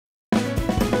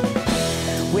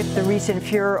With the recent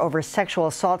furor over sexual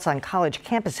assaults on college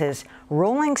campuses,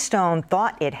 Rolling Stone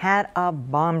thought it had a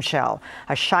bombshell,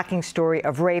 a shocking story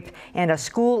of rape and a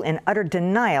school in utter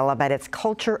denial about its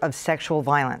culture of sexual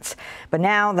violence. But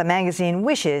now the magazine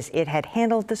wishes it had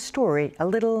handled the story a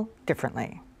little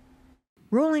differently.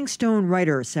 Rolling Stone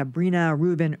writer Sabrina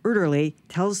Rubin Erdely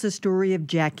tells the story of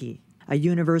Jackie, a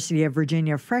University of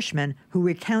Virginia freshman who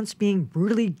recounts being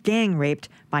brutally gang raped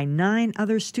by 9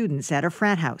 other students at a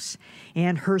frat house,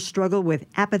 and her struggle with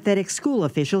apathetic school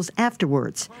officials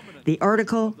afterwards. The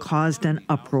article caused an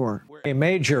uproar. A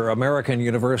major American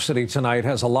university tonight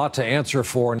has a lot to answer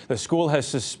for. The school has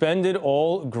suspended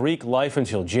all Greek life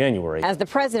until January, as the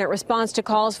president responds to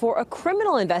calls for a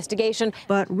criminal investigation.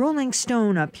 But Rolling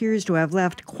Stone appears to have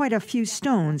left quite a few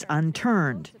stones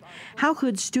unturned. How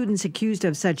could students accused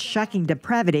of such shocking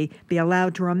depravity be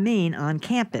allowed to remain on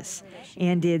campus?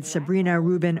 And did Sabrina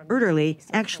Rubin Erdely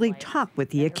actually talk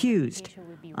with the accused?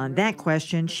 On that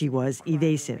question, she was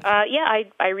evasive.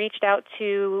 I reached out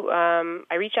to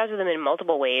them in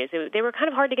multiple ways. They were kind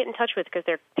of hard to get in touch with because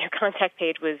their contact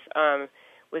page was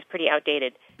pretty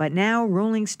outdated. But now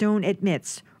Rolling Stone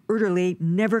admits Erdely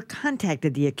never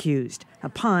contacted the accused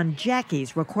upon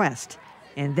Jackie's request.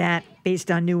 And that, based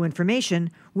on new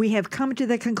information, we have come to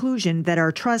the conclusion that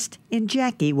our trust in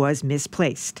Jackie was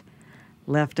misplaced.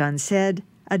 Left unsaid,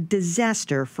 a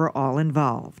disaster for all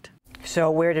involved. So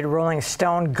where did Rolling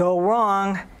Stone go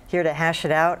wrong? Here to hash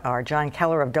it out are John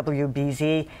Keller of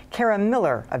WBZ, Kara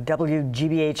Miller of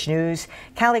WGBH News,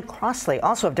 Callie Crossley,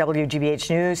 also of WGBH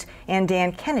News, and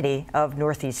Dan Kennedy of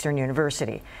Northeastern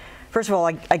University. First of all,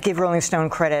 I give Rolling Stone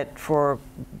credit for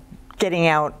getting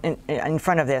out in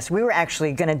front of this. We were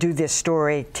actually going to do this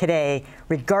story today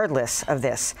regardless of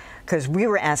this, because we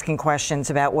were asking questions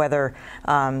about whether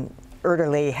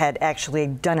Erdely had actually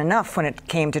done enough when it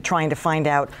came to trying to find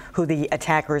out who the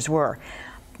attackers were.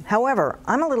 However,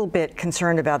 I'm a little bit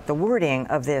concerned about the wording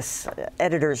of this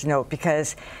editor's note,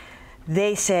 because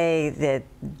they say that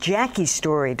Jackie's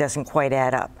story doesn't quite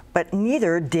add up, but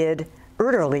neither did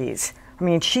Erdely's. I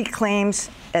mean, she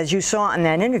claims, as you saw in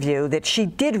that interview, that she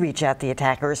did reach out the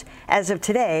attackers. As of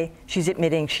today, she's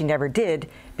admitting she never did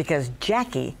because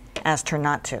Jackie asked her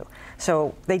not to.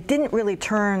 So they didn't really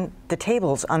turn the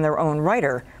tables on their own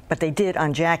writer, but they did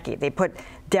on Jackie. They put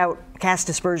cast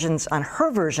aspersions on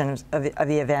her version of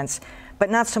the events,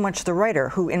 but not so much the writer,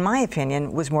 who, in my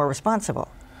opinion, was more responsible.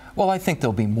 Well, I think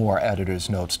there'll be more editor's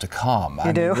notes to come.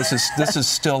 I mean, this is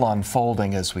still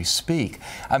unfolding as we speak.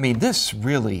 I mean, this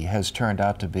really has turned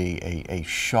out to be a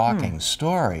shocking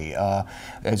story.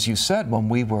 As you said, when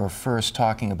we were first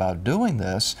talking about doing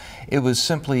this, it was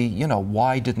simply, you know,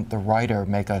 why didn't the writer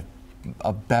make a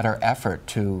better effort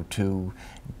to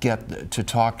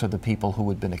talk to the people who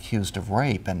had been accused of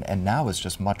rape? And now it's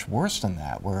just much worse than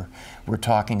that. We're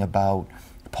talking about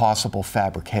possible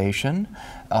fabrication.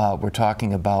 We're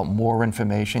talking about more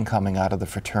information coming out of the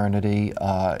fraternity,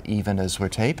 even as we're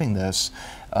taping this,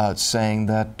 saying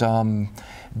that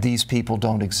these people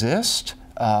don't exist.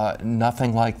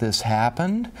 Nothing like this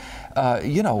happened.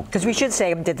 You know, because we should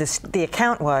say that the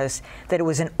account was that it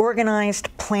was an organized,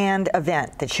 planned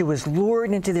event, that she was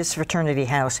lured into this fraternity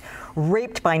house,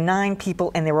 raped by 9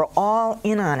 people, and they were all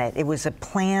in on it. It was a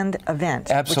planned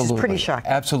event, absolutely, which is pretty shocking.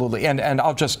 Absolutely, and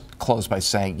I'll just close by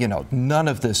saying, you know, none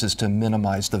of this is to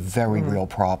minimize the very real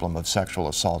problem of sexual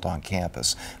assault on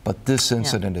campus, but this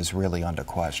incident is really under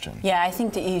question. Yeah, I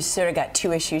think that you sort of got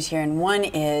 2 issues here, and one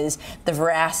is the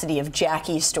veracity of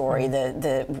Jackie's story,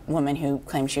 the woman who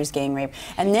claimed she was gang raped,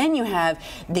 and then you have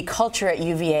the culture at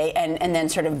UVA, and then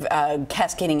sort of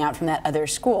cascading out from that other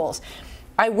schools.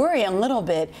 I worry a little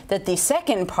bit that the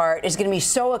second part is going to be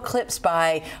so eclipsed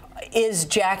by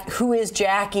who is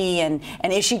Jackie, and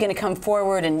is she going to come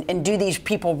forward, and do these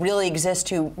people really exist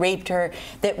who raped her,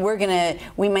 that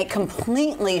we might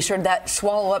completely sort of that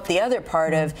swallow up the other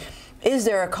part of, is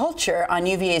there a culture on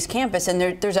UVA's campus? And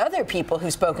there's other people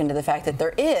who've spoken to the fact that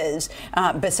there is,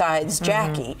 besides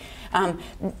Jackie.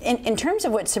 In terms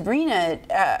of what Sabrina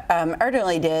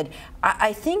Erdely did,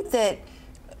 I think that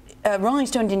Rolling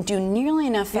Stone didn't do nearly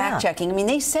enough fact-checking. I mean,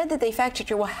 they said that they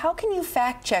fact-checked her. Well, how can you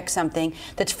fact-check something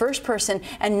that's first person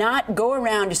and not go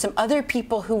around to some other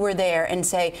people who were there and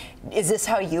say, is this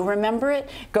how you remember it?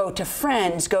 Go to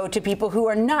friends, go to people who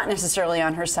are not necessarily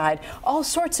on her side, all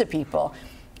sorts of people.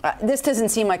 This doesn't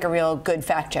seem like a real good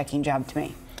fact-checking job to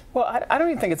me. Well, I don't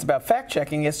even think it's about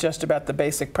fact-checking. It's just about the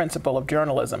basic principle of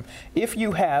journalism. If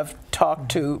you have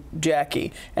talked to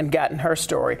Jackie and gotten her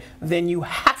story, then you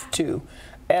have to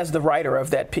as the writer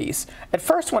of that piece. At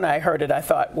first when I heard it, I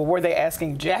thought, well, were they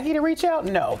asking Jackie to reach out?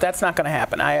 No, that's not going to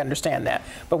happen. I understand that.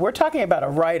 But we're talking about a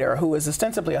writer who is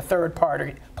ostensibly a third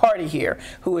party here,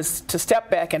 who is to step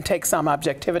back and take some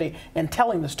objectivity in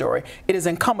telling the story. It is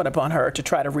incumbent upon her to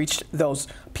try to reach those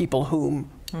people whom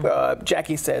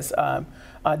Jackie says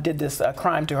did this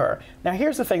crime to her. Now,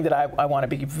 here's the thing that I want to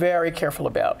be very careful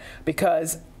about,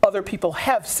 because other people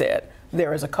have said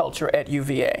there is a culture at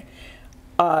UVA.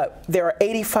 There are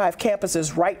 85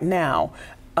 campuses right now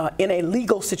in a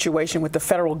legal situation with the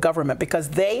federal government because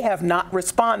they have not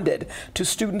responded to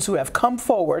students who have come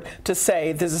forward to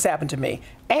say, this has happened to me.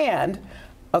 And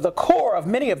the core of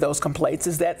many of those complaints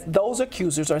is that those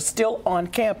accusers are still on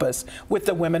campus with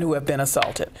the women who have been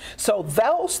assaulted. So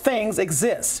those things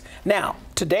exist. Now,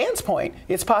 to Dan's point,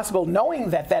 it's possible, knowing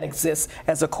that that exists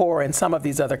as a core in some of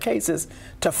these other cases,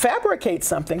 to fabricate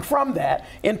something from that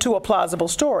into a plausible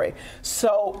story.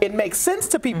 So it makes sense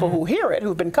to people who hear it,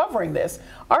 who've been covering this.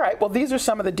 All right, well, these are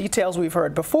some of the details we've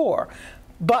heard before.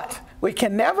 But we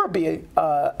can never be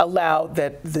allowed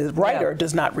that the writer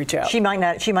does not reach out. She might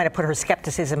have put her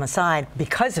skepticism aside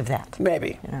because of that.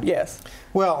 Maybe, yes.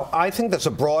 Well, I think there's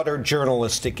a broader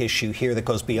journalistic issue here that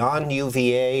goes beyond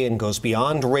UVA and goes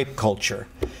beyond rape culture.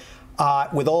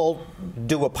 With all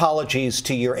due apologies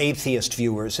to your atheist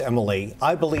viewers, Emily,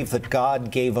 I believe that God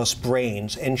gave us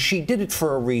brains, and she did it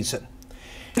for a reason.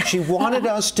 She wanted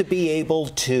us to be able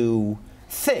to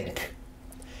think.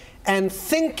 And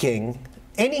thinking,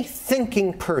 any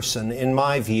thinking person, in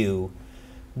my view,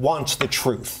 wants the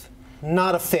truth,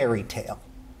 not a fairy tale,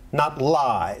 not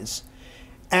lies.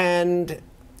 And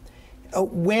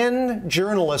when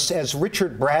journalists, as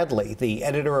Richard Bradley, the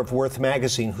editor of Worth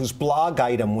magazine, whose blog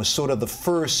item was sort of the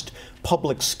first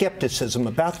public skepticism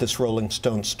about this Rolling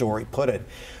Stone story, put it,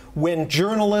 when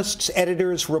journalists,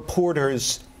 editors,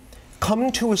 reporters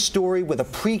come to a story with a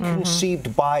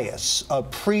preconceived bias, a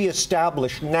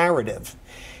pre-established narrative,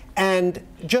 and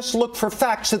just look for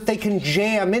facts that they can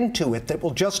jam into it that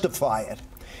will justify it,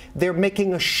 they're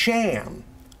making a sham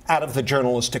out of the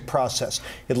journalistic process.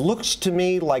 It looks to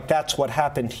me like that's what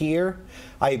happened here.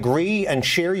 I agree and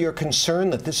share your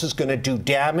concern that this is going to do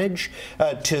damage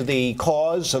to the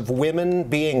cause of women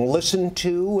being listened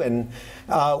to and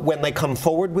when they come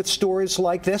forward with stories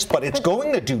like this, but it's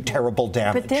going to do terrible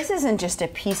damage. But this isn't just a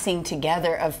piecing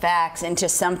together of facts into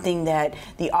something that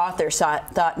the author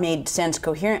thought made sense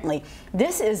coherently.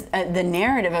 This is the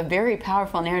narrative, a very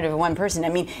powerful narrative of one person. I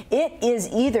mean, it is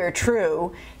either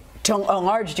true to a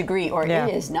large degree, or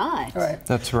it is not. Right.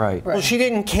 That's right. Well, she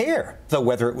didn't care, though,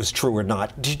 whether it was true or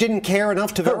not. She didn't care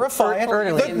enough to verify it.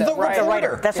 The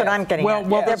writer. That's what I'm getting at.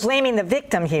 Well, they're blaming the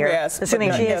victim here,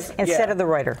 assuming she is, instead of the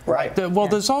writer. Right. Well,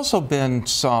 there's also been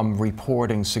some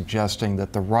reporting suggesting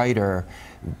that the writer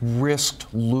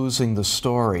risked losing the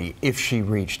story if she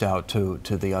reached out to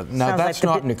the other. Now, that's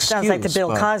not an excuse. Sounds like the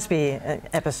Bill Cosby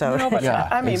episode. No, but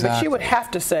I mean, but she would have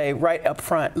to say right up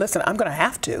front, listen, I'm going to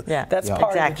have to. Yeah. That's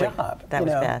part of the job. That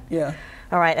was bad. Yeah.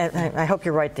 All right. I hope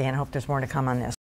you're right, Dan. I hope there's more to come on this.